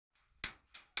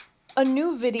A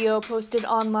new video posted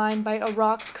online by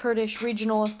Iraq's Kurdish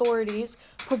regional authorities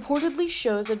purportedly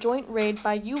shows a joint raid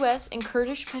by U.S. and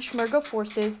Kurdish Peshmerga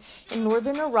forces in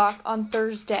northern Iraq on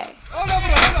Thursday.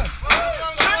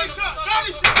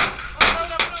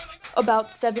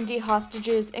 About 70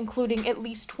 hostages, including at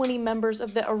least 20 members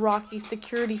of the Iraqi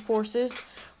security forces,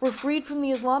 were freed from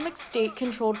the Islamic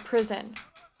State-controlled prison.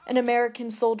 An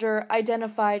American soldier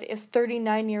identified as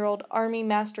 39-year-old Army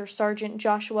Master Sergeant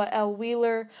Joshua L.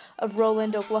 Wheeler of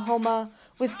Roland, Oklahoma,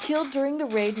 was killed during the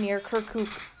raid near Kirkuk.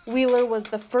 Wheeler was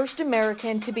the first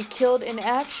American to be killed in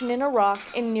action in Iraq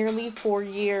in nearly 4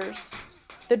 years.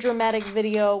 The dramatic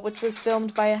video, which was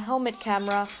filmed by a helmet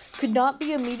camera, could not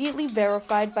be immediately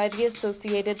verified by the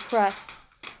Associated Press.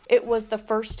 It was the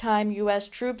first time U.S.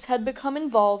 troops had become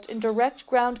involved in direct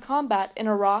ground combat in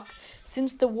Iraq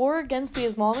since the war against the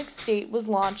Islamic State was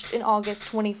launched in August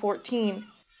 2014.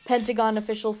 Pentagon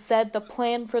officials said the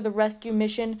plan for the rescue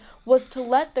mission was to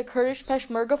let the Kurdish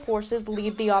Peshmerga forces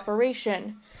lead the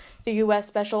operation. The U.S.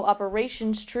 Special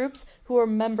Operations troops, who are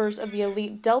members of the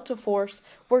elite Delta Force,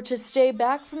 were to stay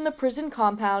back from the prison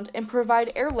compound and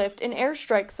provide airlift and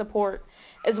airstrike support,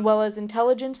 as well as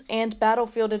intelligence and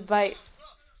battlefield advice.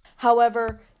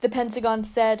 However, the Pentagon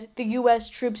said the U.S.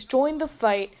 troops joined the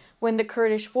fight when the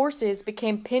Kurdish forces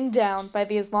became pinned down by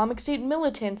the Islamic State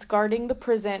militants guarding the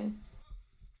prison.